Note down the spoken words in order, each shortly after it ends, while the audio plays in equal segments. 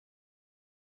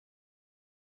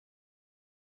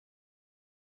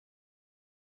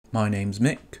My name's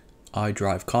Mick, I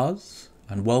drive cars,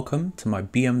 and welcome to my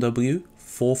BMW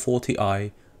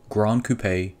 440i Gran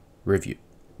Coupe review.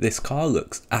 This car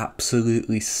looks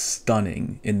absolutely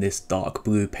stunning in this dark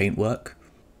blue paintwork.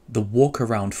 The walk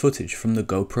around footage from the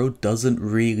GoPro doesn't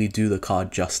really do the car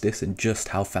justice in just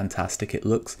how fantastic it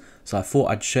looks, so I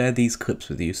thought I'd share these clips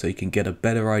with you so you can get a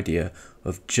better idea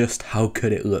of just how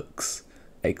good it looks,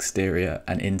 exterior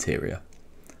and interior.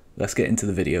 Let's get into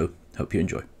the video, hope you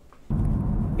enjoy.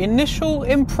 Initial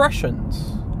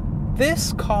impressions.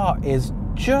 This car is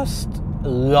just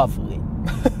lovely.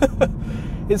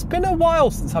 It's been a while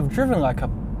since I've driven like a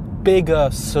bigger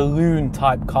saloon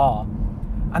type car,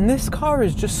 and this car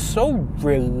is just so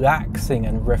relaxing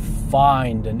and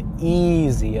refined and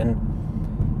easy, and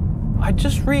I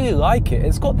just really like it.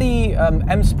 It's got the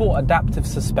M Sport adaptive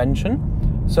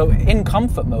suspension, so in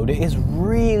comfort mode it is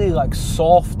really like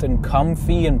soft and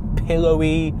comfy and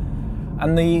pillowy.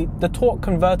 And the torque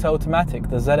converter automatic,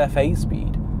 the ZF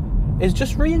 8-speed, is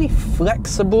just really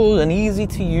flexible and easy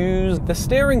to use. The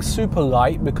steering's super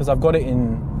light because I've got it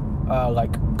in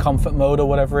like comfort mode or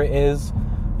whatever it is.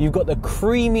 You've got the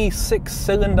creamy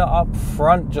 6-cylinder up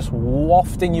front just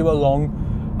wafting you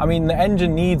along. I mean, the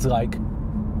engine needs like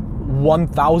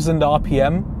 1000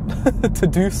 RPM to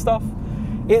do stuff.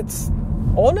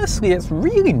 Honestly, it's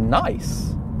really nice.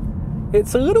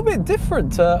 It's a little bit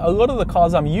different to a lot of the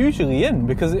cars I'm usually in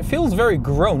because it feels very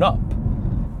grown up.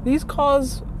 These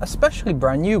cars, especially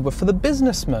brand new, were for the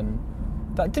businessman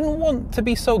that didn't want to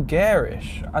be so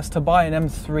garish as to buy an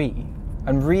M3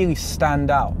 and really stand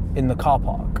out in the car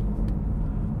park.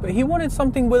 But he wanted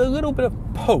something with a little bit of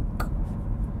poke.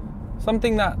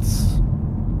 Something that's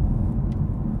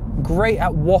great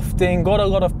at wafting, got a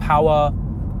lot of power,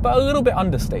 but a little bit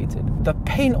understated. The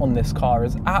paint on this car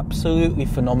is absolutely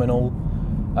phenomenal.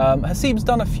 Hasib's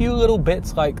done a few little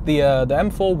bits like the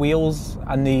M4 wheels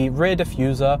and the rear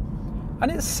diffuser, and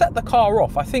it's set the car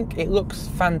off. I think it looks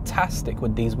fantastic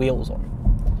with these wheels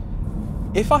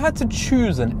on. If I had to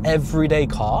choose an everyday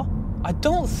car, I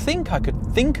don't think I could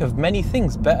think of many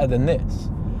things better than this.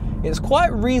 It's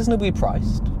quite reasonably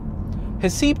priced.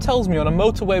 Hasib tells me on a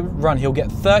motorway run he'll get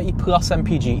 30 plus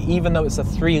mpg even though it's a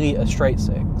 3-litre straight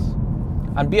six.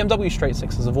 And BMW straight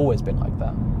sixes have always been like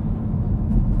that.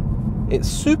 It's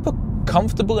super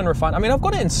comfortable and refined. I mean, I've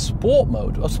got it in sport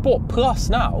mode, or sport plus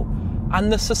now,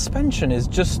 and the suspension is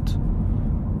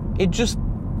it just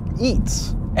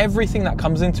eats everything that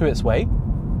comes into its way.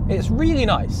 It's really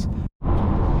nice.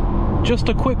 Just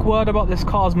a quick word about this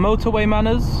car's motorway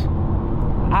manners.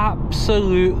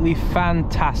 Absolutely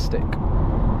fantastic.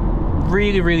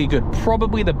 Really, really good.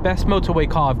 Probably the best motorway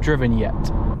car I've driven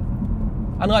yet.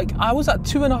 And like, I was at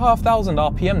 2,500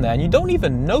 RPM there, and you don't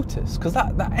even notice because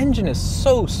that engine is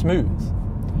so smooth.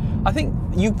 I think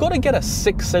you've got to get a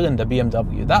 6-cylinder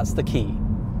BMW. That's the key.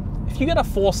 If you get a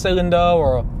 4-cylinder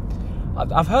or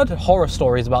I've heard horror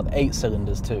stories about the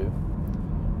 8-cylinders too.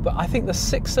 But I think the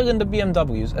 6-cylinder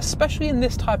BMWs, especially in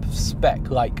this type of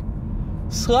spec, like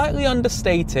slightly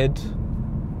understated,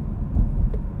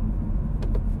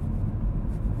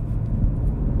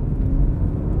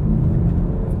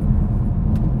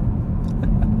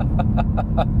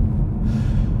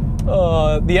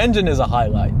 the engine is a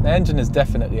highlight. The engine is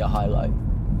definitely a highlight.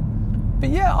 But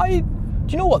yeah, do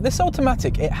you know what? This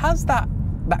automatic, it has that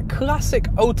classic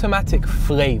automatic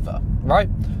flavor, right?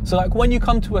 So like when you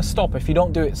come to a stop, if you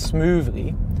don't do it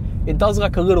smoothly, it does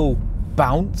like a little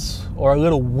bounce or a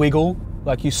little wiggle.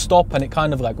 Like you stop and it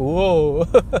kind of like, whoa.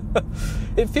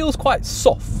 It feels quite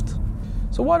soft.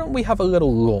 So why don't we have a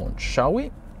little launch, shall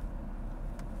we?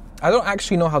 I don't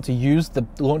actually know how to use the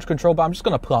launch control, but I'm just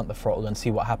going to plant the throttle and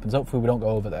see what happens. Hopefully we don't go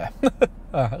over there.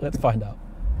 All right, let's find out.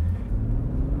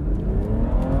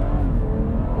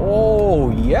 Oh,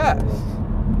 yes.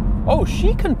 Oh,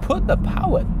 she can put the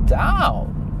power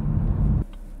down.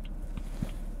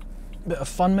 Bit of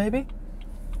fun, maybe?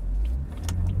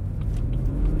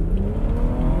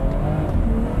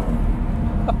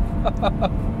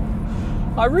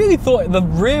 I really thought the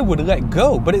rear would let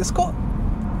go, but it's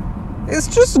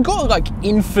just got like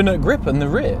infinite grip in the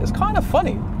rear. It's kind of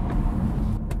funny.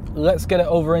 Let's get it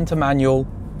over into manual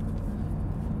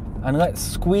and let's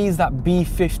squeeze that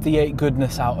B58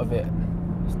 goodness out of it.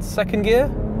 Second gear.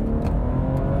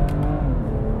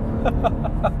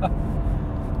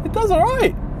 It does all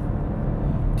right.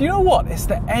 Do you know what? It's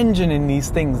the engine in these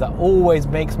things that always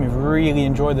makes me really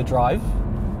enjoy the drive.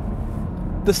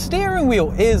 The steering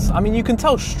wheel is, I mean, you can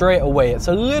tell straight away it's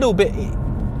a little bit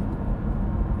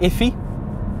iffy,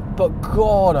 but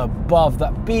God above,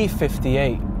 that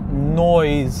B58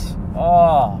 noise,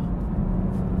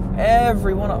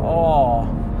 everyone,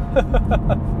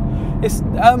 It's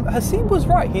Haseeb was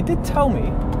right. He did tell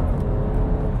me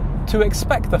to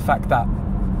expect the fact that,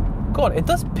 God, it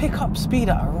does pick up speed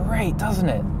at a rate, doesn't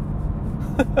it?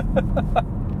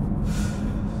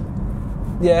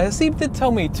 Yeah, Haseeb did tell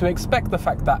me to expect the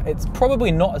fact that it's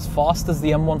probably not as fast as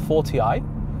the M140i,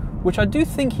 which I do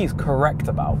think he's correct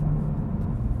about.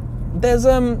 There's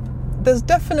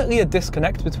definitely a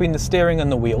disconnect between the steering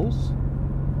and the wheels.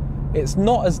 It's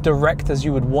not as direct as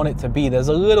you would want it to be. There's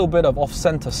a little bit of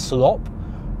off-center slop,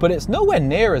 but it's nowhere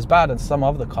near as bad as some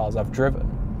other cars I've driven.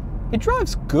 It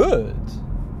drives good.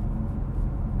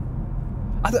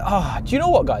 Do you know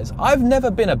what, guys? I've never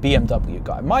been a BMW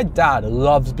guy. My dad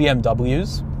loves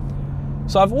BMWs,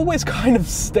 so I've always kind of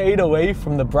stayed away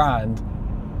from the brand,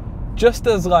 just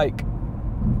as like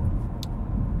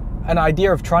an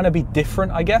idea of trying to be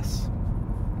different, I guess.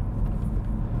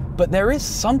 But there is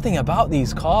something about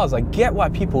these cars. I get why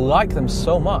people like them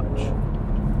so much.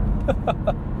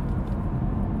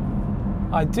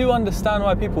 I do understand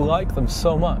why people like them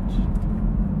so much.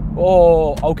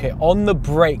 Oh, okay, on the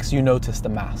brakes you notice the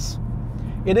mass.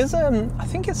 It is, I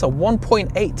think it's a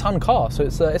 1.8 ton car, so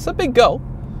it's a big girl.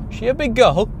 She a big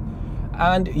girl.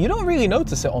 And you don't really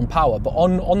notice it on power, but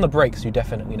on the brakes you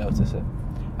definitely notice it.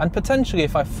 And potentially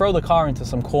if I throw the car into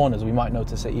some corners, we might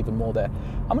notice it even more there.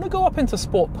 I'm going to go up into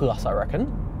Sport Plus, I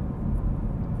reckon.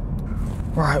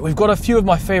 Right, we've got a few of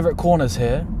my favourite corners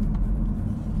here.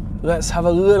 Let's have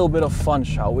a little bit of fun,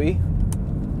 shall we?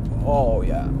 Oh,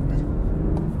 yeah.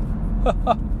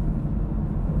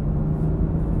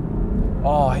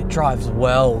 Oh, it drives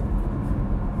well.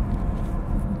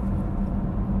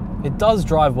 It does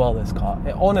drive well, this car.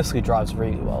 It honestly drives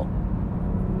really well.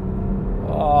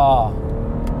 Oh.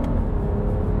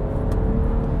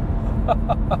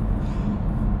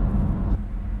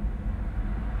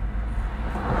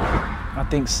 I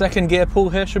think second gear pull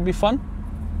here should be fun.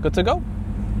 Good to go.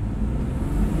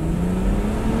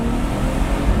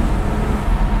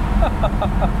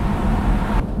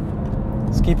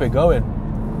 Let's keep it going.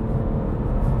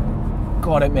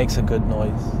 God, it makes a good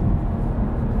noise.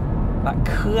 That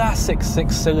classic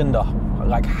 6-cylinder,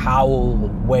 like howl,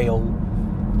 wail.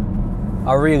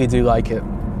 I really do like it.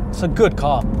 It's a good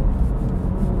car.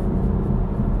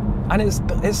 And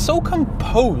it's so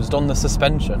composed on the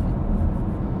suspension.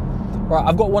 Right,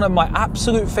 I've got one of my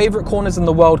absolute favourite corners in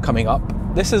the world coming up.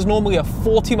 This is normally a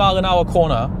 40-mile-an-hour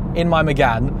corner in my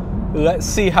Megane. Let's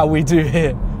see how we do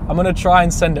here. I'm going to try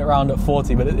and send it around at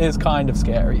 40, but it is kind of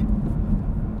scary.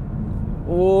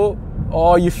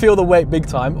 Oh, you feel the weight big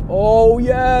time. Oh,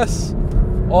 yes.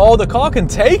 Oh, the car can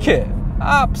take it.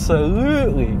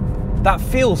 Absolutely. That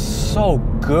feels so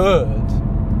good.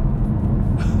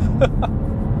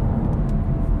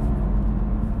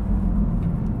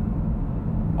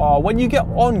 Oh, when you get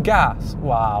on gas,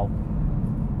 wow.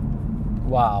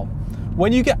 Wow.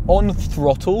 When you get on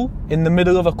throttle in the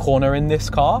middle of a corner in this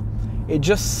car, it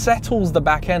just settles the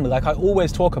back end, like I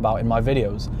always talk about in my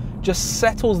videos. Just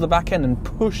settles the back end and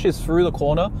pushes through the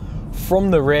corner from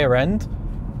the rear end.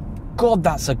 God,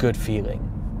 that's a good feeling.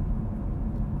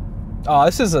 Oh,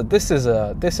 this is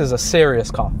a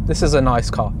serious car. This is a nice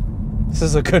car. This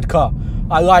is a good car.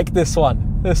 I like this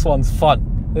one. This one's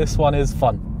fun. This one is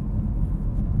fun.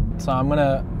 So I'm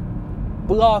gonna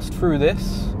blast through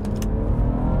this.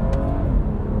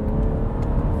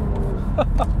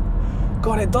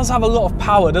 God, it does have a lot of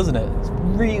power, doesn't it? It's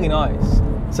really nice.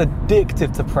 It's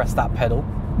addictive to press that pedal.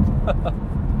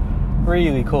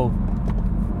 Really cool.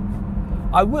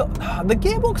 The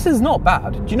gearbox is not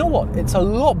bad. Do you know what? It's a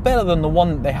lot better than the one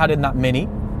that they had in that Mini,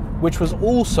 which was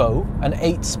also an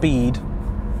 8-speed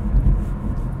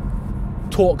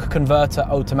torque converter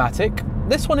automatic.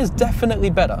 This one is definitely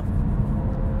better.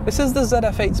 This is the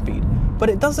ZF 8-speed, but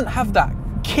it doesn't have that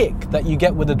kick that you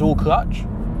get with a dual clutch.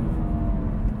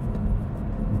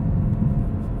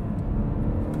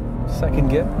 Second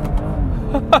gear.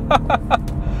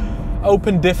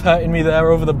 Open diff hurting me there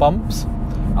over the bumps.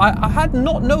 I had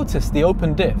not noticed the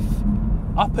open diff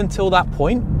up until that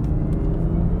point.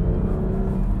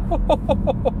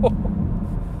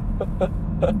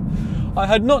 I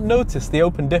had not noticed the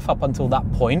open diff up until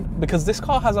that point because this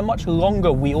car has a much longer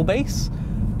wheelbase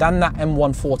than that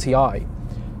M140i.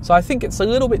 So I think it's a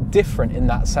little bit different in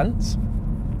that sense.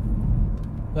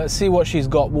 Let's see what she's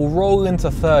got. We'll roll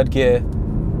into third gear.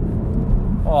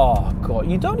 Oh God,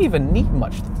 you don't even need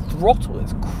much throttle,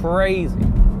 it's crazy.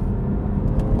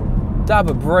 Dab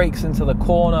of brakes into the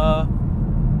corner.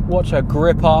 Watch her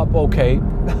grip up, okay.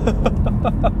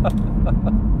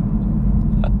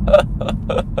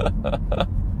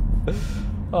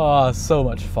 Oh, so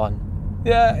much fun.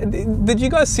 Yeah, did you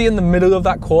guys see in the middle of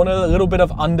that corner a little bit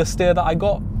of understeer that I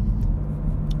got?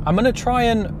 I'm gonna try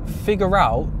and figure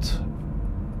out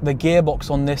the gearbox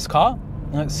on this car,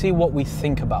 and let's see what we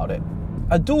think about it.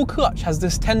 A dual clutch has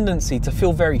this tendency to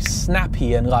feel very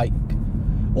snappy and like,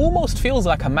 almost feels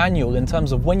like a manual in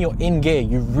terms of when you're in gear,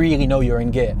 you really know you're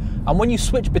in gear. And when you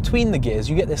switch between the gears,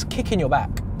 you get this kick in your back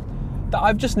that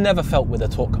I've just never felt with a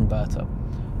torque converter.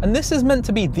 And this is meant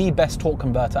to be the best torque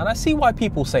converter. And I see why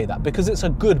people say that, because it's a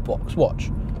good box. Watch,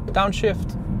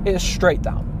 downshift, it's straight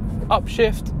down.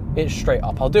 Upshift, it's straight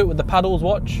up. I'll do it with the paddles,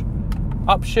 watch.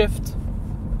 Upshift,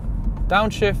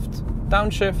 downshift,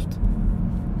 downshift.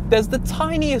 There's the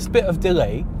tiniest bit of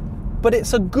delay, but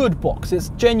it's a good box. It's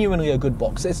genuinely a good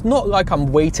box. It's not like I'm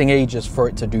waiting ages for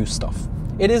it to do stuff.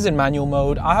 It is in manual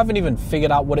mode. I haven't even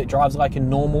figured out what it drives like in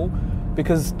normal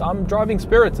because I'm driving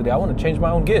Spirit today. I want to change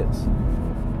my own gears.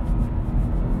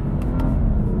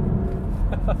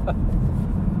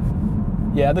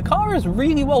 Yeah, the car is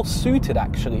really well suited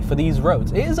actually for these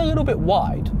roads. It is a little bit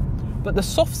wide, but the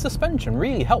soft suspension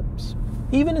really helps.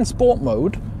 Even in sport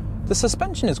mode, the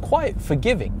suspension is quite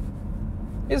forgiving.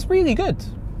 It's really good.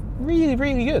 Really,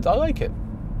 really good. I like it.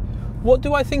 What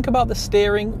do I think about the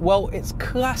steering? Well, it's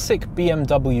classic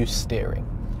BMW steering.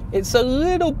 It's a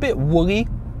little bit woolly.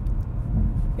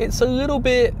 It's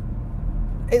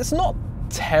not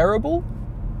terrible,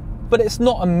 but it's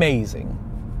not amazing.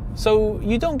 So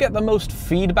you don't get the most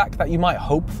feedback that you might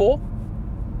hope for,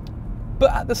 but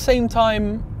at the same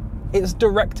time, it's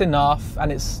direct enough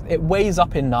and it weighs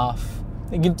up enough.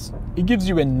 It gives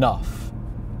you enough,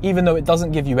 even though it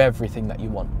doesn't give you everything that you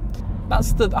want.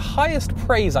 That's the highest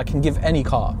praise I can give any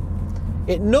car.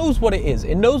 It knows what it is.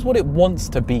 It knows what it wants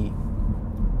to be.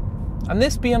 And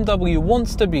this BMW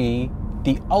wants to be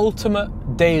the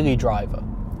ultimate daily driver.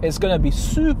 It's going to be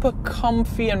super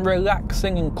comfy and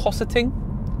relaxing and cosseting.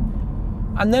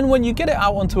 And then when you get it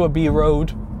out onto a B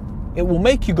road, it will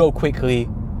make you go quickly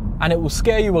and it will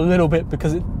scare you a little bit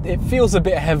because it feels a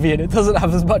bit heavy and it doesn't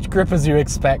have as much grip as you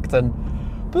expect. But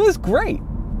it's great.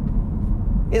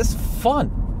 It's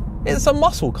fun. It's a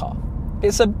muscle car.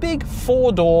 It's a big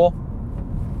 4-door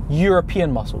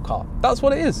European muscle car. That's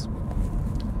what it is.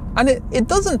 And it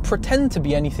doesn't pretend to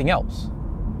be anything else.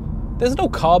 There's no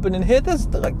carbon in here. There's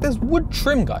wood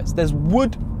trim, guys. There's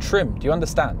wood trim. Do you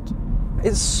understand?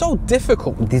 It's so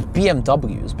difficult with these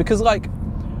BMWs because, like,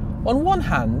 on one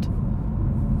hand,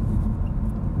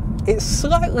 it's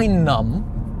slightly numb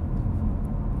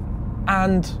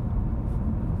and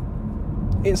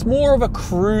it's more of a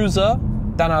cruiser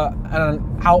than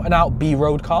an out-and-out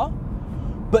B-road car,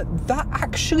 but that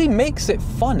actually makes it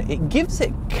fun. It gives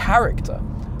it character.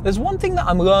 There's one thing that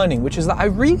I'm learning, which is that I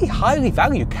really highly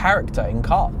value character in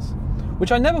cars,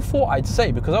 which I never thought I'd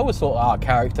say because I always thought,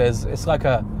 character is it's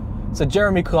a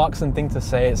Jeremy Clarkson thing to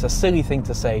say, it's a silly thing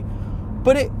to say,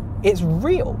 but it's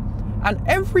real. And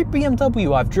every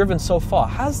BMW I've driven so far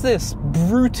has this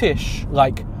brutish,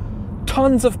 like,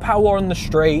 tons of power on the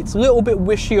straights, a little bit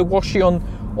wishy-washy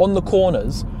on the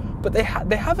corners, but they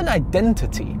have an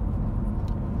identity,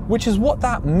 which is what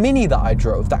that Mini that I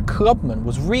drove, that Clubman,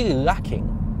 was really lacking,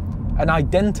 an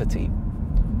identity.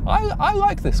 I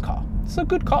like this car. It's a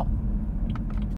good car.